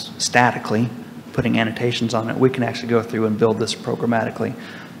class statically, putting annotations on it, we can actually go through and build this programmatically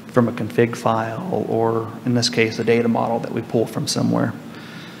from a config file, or in this case, a data model that we pull from somewhere.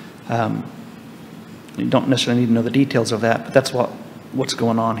 You don't necessarily need to know the details of that, but that's what's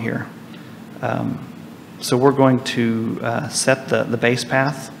going on here. So we're going to set the base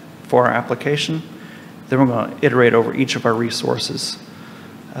path for our application. Then we're going to iterate over each of our resources.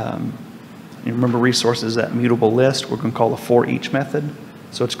 You remember resources, that mutable list, we're going to call a for each method.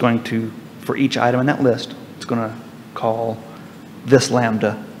 So it's going to, for each item in that list, it's going to call this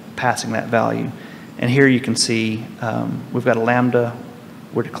lambda, passing that value. And here you can see we've got a lambda,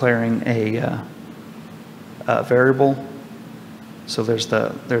 we're declaring a variable. So there's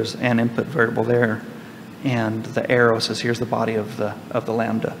an input variable there. and the arrow says here's the body of the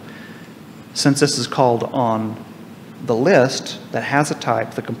Lambda. Since this is called on the list that has a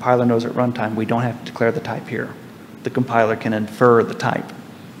type, the compiler knows at runtime we don't have to declare the type here. The compiler can infer the type,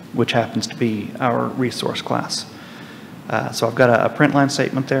 which happens to be our resource class. So I've got a print line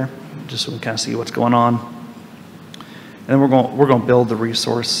statement there, just so we can kind of see what's going on. And then we're going to build the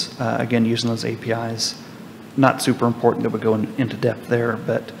resource, again, using those APIs. Not super important that we go into depth there,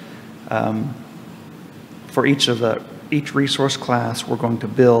 but for each resource class, we're going to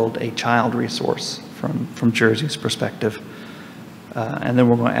build a child resource from Jerkey's perspective. And then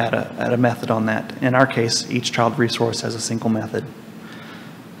we're going to add a method on that. In our case, each child resource has a single method.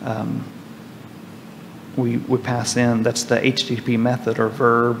 We pass in, that's the HTTP method or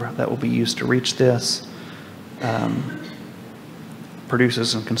verb that will be used to reach this,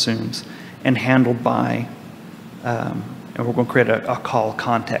 produces and consumes, and handled by, and we're going to create a call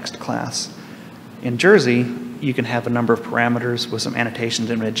context class. In Jerkey, you can have a number of parameters with some annotations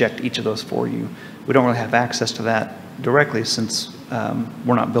and eject each of those for you. We don't really have access to that directly since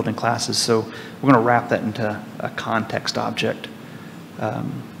we're not building classes, so we're going to wrap that into a context object.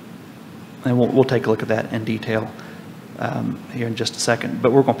 And we'll take a look at that in detail here in just a second.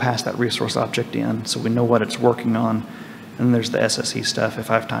 But we're going to pass that resource object in so we know what it's working on. And there's the SSE stuff. If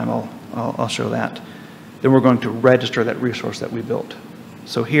I have time, I'll show that. Then we're going to register that resource that we built.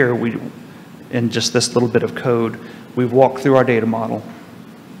 So here, in just this little bit of code, we've walked through our data model.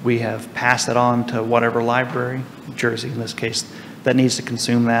 We have passed it on to whatever library, Jerkey in this case, that needs to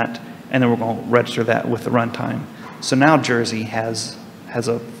consume that. And then we're going to register that with the runtime. So now Jerkey has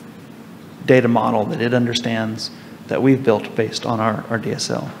a data model that it understands that we've built based on our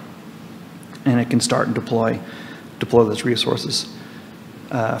DSL. And it can start and deploy those resources.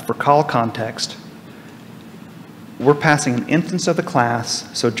 For call context, we're passing an instance of the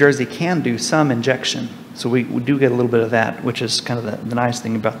class, so Jerkey can do some injection. So we do get a little bit of that, which is kind of the nice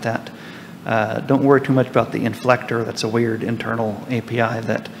thing about that. Don't worry too much about the inflector. That's a weird internal API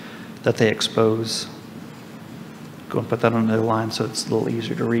that they expose. Go and put that on another line so it's a little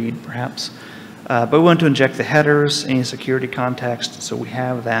easier to read, perhaps. But we want to inject the headers, any security context, so we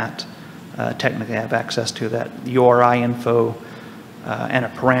have that, technically have access to that, URI info, and a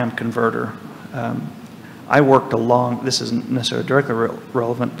param converter. I worked this isn't necessarily directly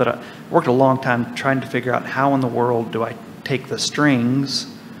relevant, but I worked a long time trying to figure out how in the world do I take the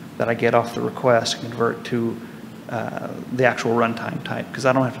strings that I get off the request and convert to the actual runtime type, because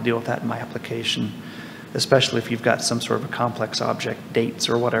I don't have to deal with that in my application. Especially if you've got some sort of a complex object, dates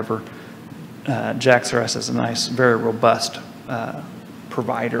or whatever. JAX-RS is a nice, very robust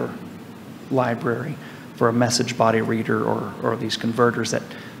provider library for a message body reader or these converters that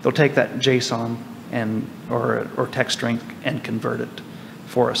they'll take that JSON or text string and convert it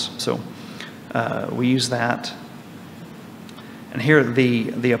for us. So we use that. And here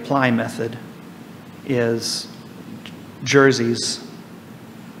the apply method is Jerkey's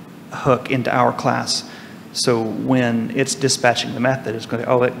hook into our class. So when it's dispatching the method, it's going to,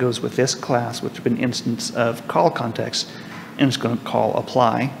 oh, it goes with this class, which would be an instance of call context, and it's going to call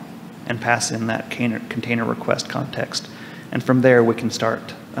apply and pass in that container request context. And from there, we can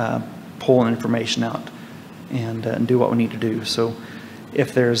start pulling information out and do what we need to do. So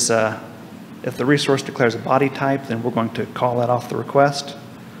if the resource declares a body type, then we're going to call that off the request.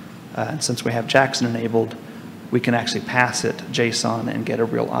 And since we have Jackson enabled, we can actually pass it JSON and get a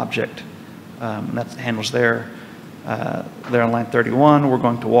real object. And that handles there. There on line 31, we're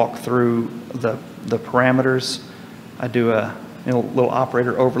going to walk through the parameters. I do a little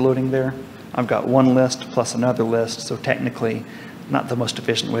operator overloading there. I've got one list plus another list, so technically not the most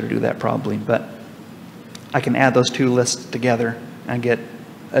efficient way to do that probably, but I can add those two lists together and get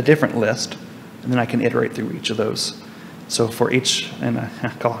a different list, and then I can iterate through each of those. So for each, and I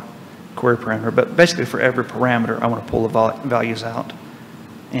call it query parameter, but basically for every parameter, I want to pull the values out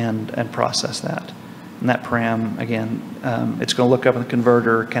and process that. And that param, again, it's going to look up in the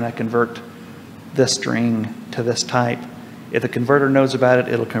converter, can I convert this string to this type? If the converter knows about it,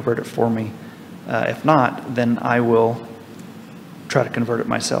 it'll convert it for me. If not, then I will try to convert it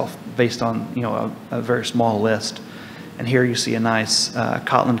myself based on a very small list. And here you see a nice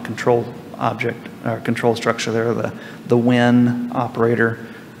Kotlin control object or control structure there, the when operator,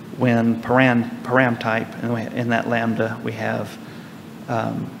 when param type, and in that lambda we have,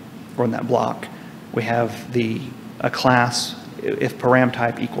 or in that block, we have a class. If param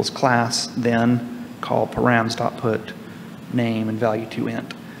type equals class, then call params.put name and value to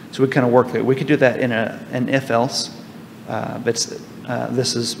int. So we kind of work there. We could do that in an if-else, but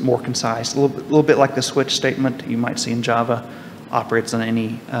this is more concise. A little bit like the switch statement you might see in Java, operates on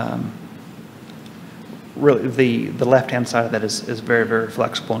any really the left-hand side of that is very, very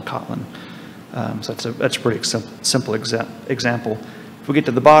flexible in Kotlin. So that's a pretty simple example. If we get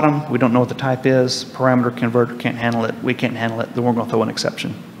to the bottom, we don't know what the type is, parameter converter can't handle it, we can't handle it, then we're going to throw an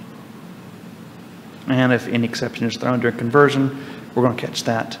exception. And if any exception is thrown during conversion, we're going to catch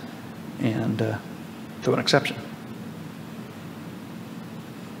that and throw an exception.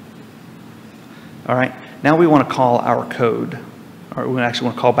 All right, now we want to call our code, or we actually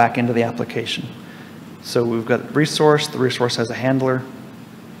want to call back into the application. So we've got resource, the resource has a handler.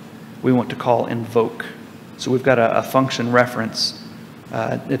 We want to call invoke. So we've got a function reference.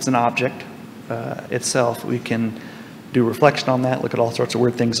 It's an object itself. We can do reflection on that, look at all sorts of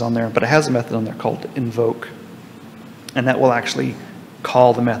weird things on there, but it has a method on there called invoke. And that will actually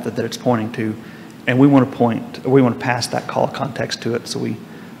call the method that it's pointing to. And we want to pass that call context to it. So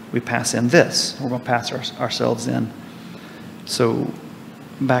we pass in this. We're going to pass ourselves in. So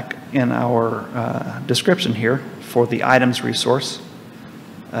back in our description here for the items resource,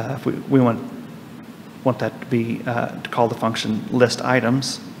 if we want that to be to call the function list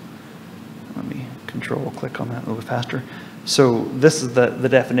items. Let me click on that a little bit faster. So this is the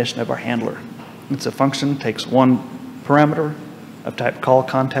definition of our handler. It's a function, takes one parameter of type call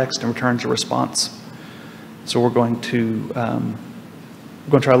context and returns a response. So we're going to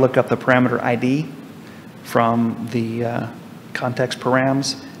try to look up the parameter ID from the context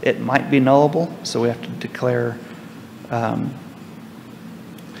params. It might be nullable, so we have to declare.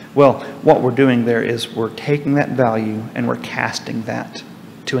 Well, what we're doing there is we're taking that value and we're casting that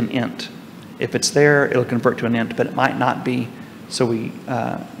to an int. If it's there, it'll convert to an int, but it might not be. So we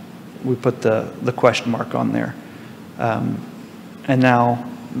put the question mark on there. And now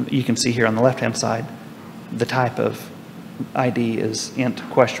you can see here on the left-hand side, the type of ID is int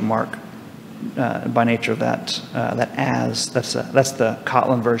question mark. By nature of that, that's the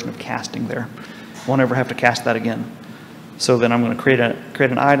Kotlin version of casting there. Won't ever have to cast that again. So then I'm going to create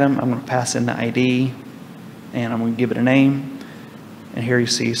an item. I'm going to pass in the ID, and I'm going to give it a name. And here you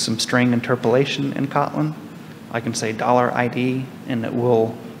see some string interpolation in Kotlin. I can say $ID, and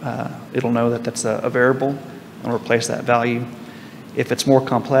it'll know that that's a variable, and replace that value. If it's more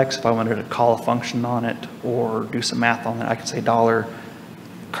complex, if I wanted to call a function on it or do some math on it, I can say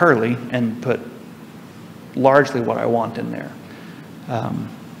 $curly and put largely what I want in there.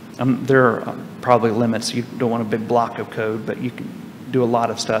 There are probably limits. You don't want a big block of code, but you can do a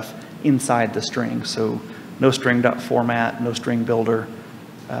lot of stuff inside the string. So no string.format, no string builder,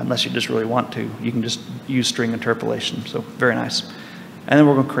 unless you just really want to. You can just use string interpolation. So very nice. And then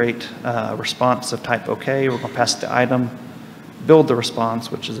we're going to create a response of type OK. We're going to pass the item, build the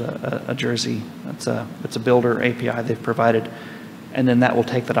response, which is a Jerkey. It's a builder API they've provided. And then that will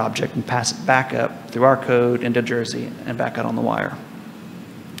take that object and pass it back up through our code into Jerkey and back out on the wire.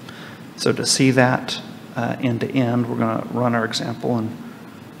 So to see that end to end, we're going to run our example, and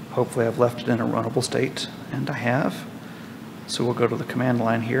hopefully I've left it in a runnable state, and I have. So we'll go to the command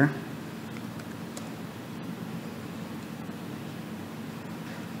line here.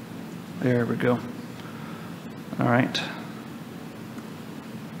 There we go. All right.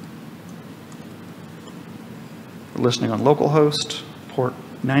 We're listening on localhost, port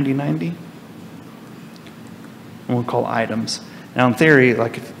 9090. And we'll call items. Now in theory,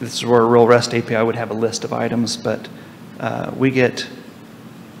 like if this were a real REST API, would have a list of items, but we get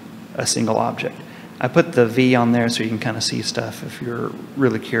a single object. I put the V on there so you can kind of see stuff if you're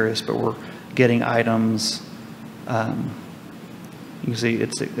really curious, but we're getting items. You can see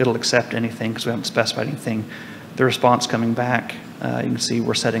it'll accept anything because we haven't specified anything. The response coming back, you can see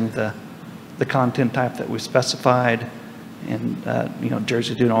we're setting the content type that we specified, and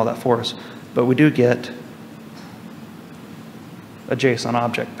Jerkey doing all that for us. But we do get a JSON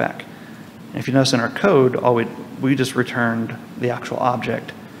object back. And if you notice in our code, we just returned the actual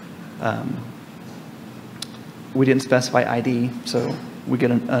object. We didn't specify ID, so we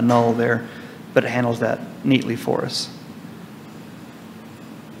get a null there, but it handles that neatly for us.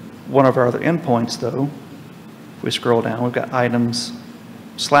 One of our other endpoints, though, if we scroll down, we've got items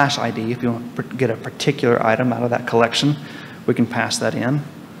 /ID. If you want to get a particular item out of that collection, we can pass that in.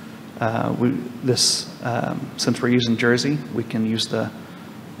 Since we're using Jerkey, we can use the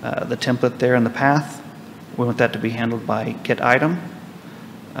template there in the path. We want that to be handled by getItem.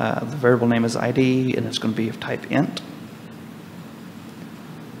 The variable name is ID, and it's going to be of type int.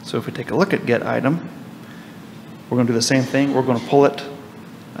 So if we take a look at getItem, we're going to do the same thing. We're going to pull it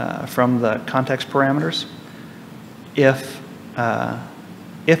from the context parameters. If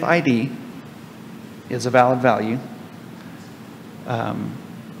ID is a valid value,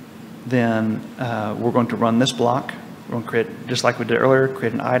 then we're going to run this block. We're going to create, just like we did earlier,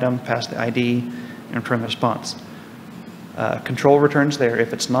 create an item, pass the ID, and return the response. Control returns there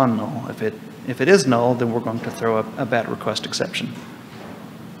if it's non-null. If it is null, then we're going to throw a bad request exception.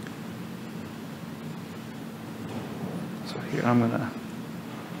 So here I'm going to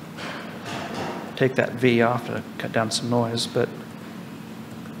take that V off to cut down some noise, but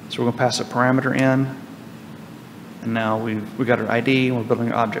so we're going to pass a parameter in, and now we've got our ID and we're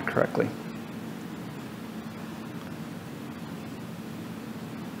building our object correctly.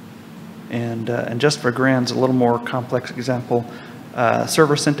 And just for grins, a little more complex example,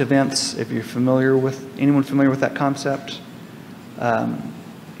 server sent events, if you're anyone familiar with that concept,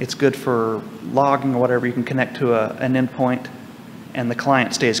 it's good for logging or whatever. You can connect to an endpoint and the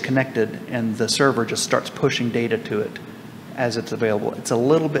client stays connected and the server just starts pushing data to it as it's available. It's a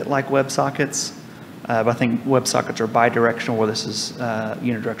little bit like WebSockets, but I think WebSockets are bidirectional, where this is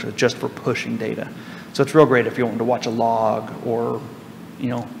unidirectional, just for pushing data. So it's real great if you want to watch a log or,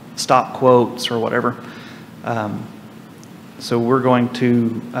 stop quotes or whatever. So we're going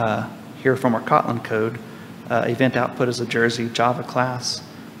to hear from our Kotlin code. Event output is a Jersey Java class.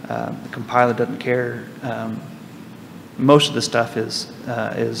 The compiler doesn't care. Most of the stuff is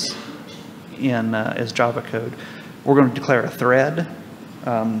Java code. We're going to declare a thread.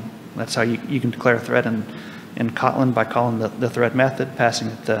 That's how you can declare a thread in Kotlin by calling the thread method, passing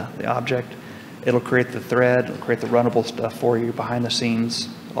it the object. It'll create the thread, it'll create the runnable stuff for you behind the scenes.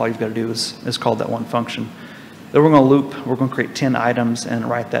 All you've got to do is call that one function. Then we're going to loop, we're going to create 10 items and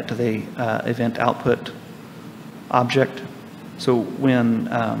write that to the event output object. So when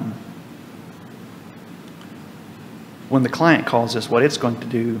the client calls this, what it's going to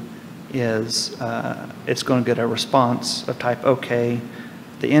do is it's going to get a response of type OK.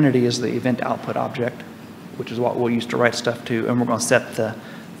 The entity is the event output object, which is what we'll use to write stuff to, and we're going to set the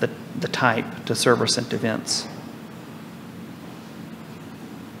type to server sent events.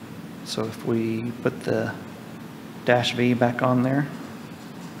 So if we put the -v back on there,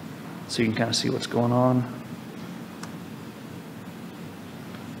 so you can kind of see what's going on.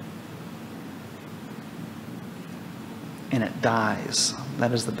 And it dies.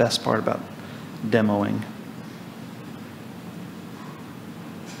 That is the best part about demoing.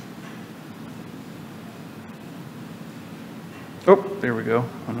 Oh, there we go.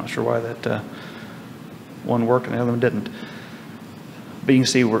 I'm not sure why that one worked and the other one didn't. But you can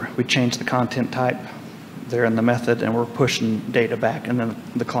see we changed the content type there in the method, and we're pushing data back, and then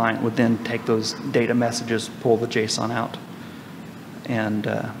the client would then take those data messages, pull the JSON out, and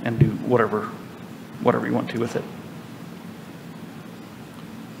do whatever you want to with it.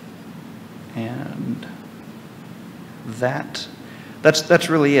 And that's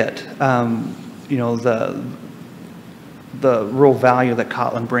really it. The real value that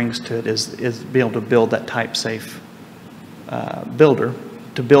Kotlin brings to it is being able to build that type-safe builder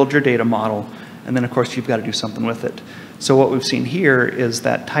to build your data model, and then of course you've got to do something with it. So what we've seen here is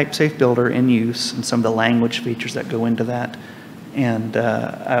that type-safe builder in use and some of the language features that go into that, and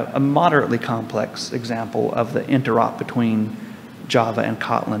a moderately complex example of the interop between Java and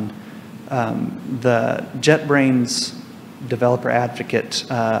Kotlin. The JetBrains developer advocate,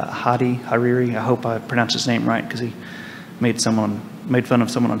 Hariri, I hope I pronounced his name right because he made fun of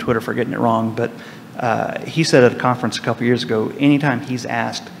someone on Twitter for getting it wrong, but he said at a conference a couple years ago, anytime he's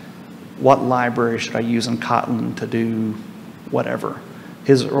asked, what library should I use in Kotlin to do whatever,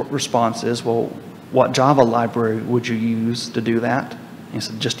 his response is, well, what Java library would you use to do that? And he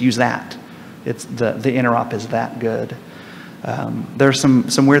said, just use that. It's the interop is that good. There's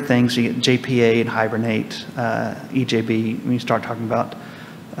some weird things. You get JPA and Hibernate, EJB. When you start talking about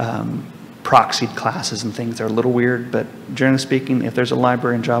proxied classes and things, they're a little weird. But generally speaking, if there's a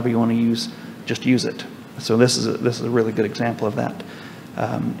library in Java you want to use, just use it. So this is a really good example of that.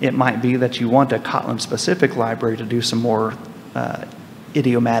 It might be that you want a Kotlin-specific library to do some more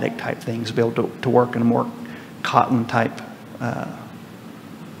idiomatic type things, be able to work in a more Kotlin type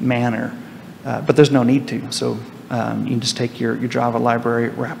manner. But there's no need to. So you can just take your Java library,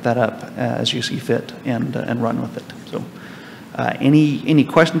 wrap that up as you see fit, and run with it. So any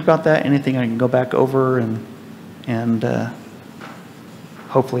questions about that? Anything I can go back over and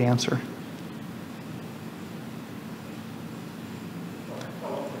hopefully answer?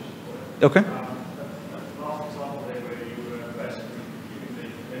 Okay.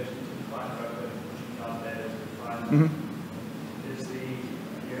 Mm-hmm.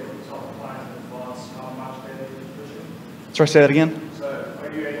 Sorry, say that again? So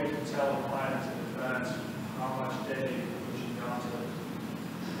are you able to tell the client in advance how much data you're pushing down to it?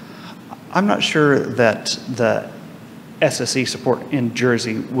 I'm not sure that the SSE support in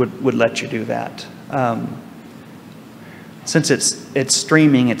Jersey would let you do that. since it's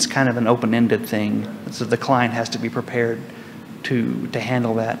streaming, it's kind of an open-ended thing. So the client has to be prepared to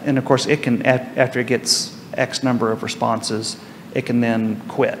handle that. And of course, it can, after it gets X number of responses, it can then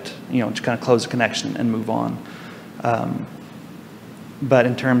quit, to kind of close the connection and move on. But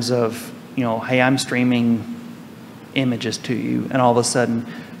in terms of, hey, I'm streaming images to you, and all of a sudden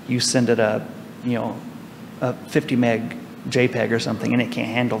you send it a 50 meg JPEG or something, and it can't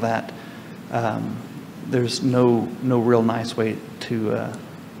handle that. There's no real nice way to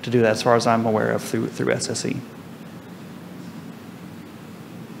do that, as far as I'm aware of, through SSE.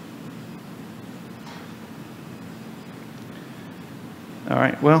 All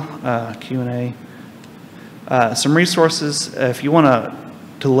right, well, Q&A. Some resources, if you want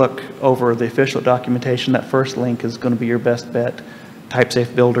to look over the official documentation, that first link is going to be your best bet.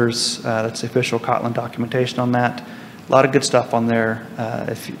 TypeSafe Builders, that's the official Kotlin documentation on that. A lot of good stuff on there.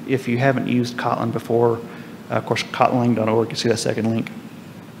 If you haven't used Kotlin before, of course, kotlinlang.org, you see that second link.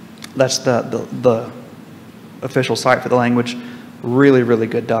 That's the official site for the language. Really, really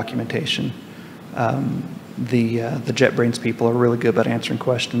good documentation. The JetBrains people are really good about answering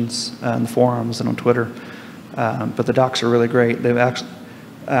questions in the forums and on Twitter. But the docs are really great. They've actually,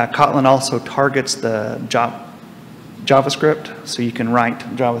 Kotlin also targets the JavaScript, so you can write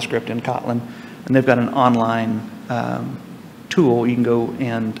JavaScript in Kotlin. And they've got an online tool. You can go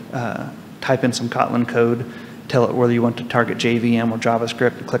and type in some Kotlin code, tell it whether you want to target JVM or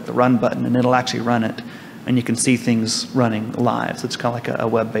JavaScript, and click the run button, and it'll actually run it. And you can see things running live. So it's kind of like a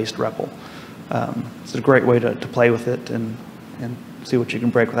web-based REPL. It's a great way to play with it and see what you can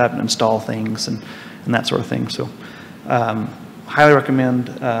break without, and install things and that sort of thing. So highly recommend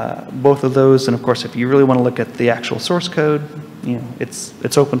both of those. And of course, if you really want to look at the actual source code,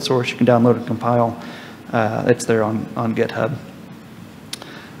 it's open source. You can download and compile. It's there on GitHub.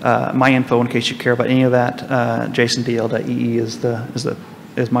 My info, in case you care about any of that, jasondl.ee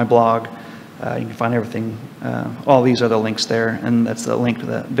is my blog. You can find everything, all these other links there, and that's the link to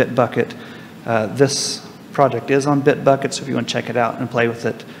the Bitbucket. This project is on Bitbucket, so if you want to check it out and play with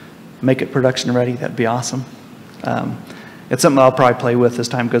it, make it production ready, that'd be awesome. It's something I'll probably play with as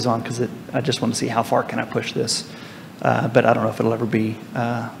time goes on, because I just want to see how far can I push this. But I don't know if it'll ever be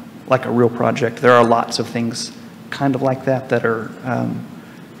like a real project. There are lots of things kind of like that that are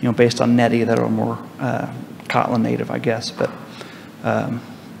based on Netty, that are more Kotlin native, I guess. But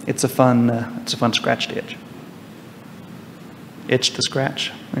it's a fun scratch to itch. Itch to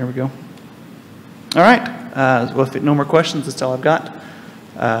scratch. There we go. All right. Well, if no more questions, that's all I've got.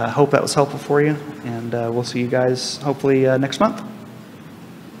 Hope that was helpful for you, and we'll see you guys hopefully next month.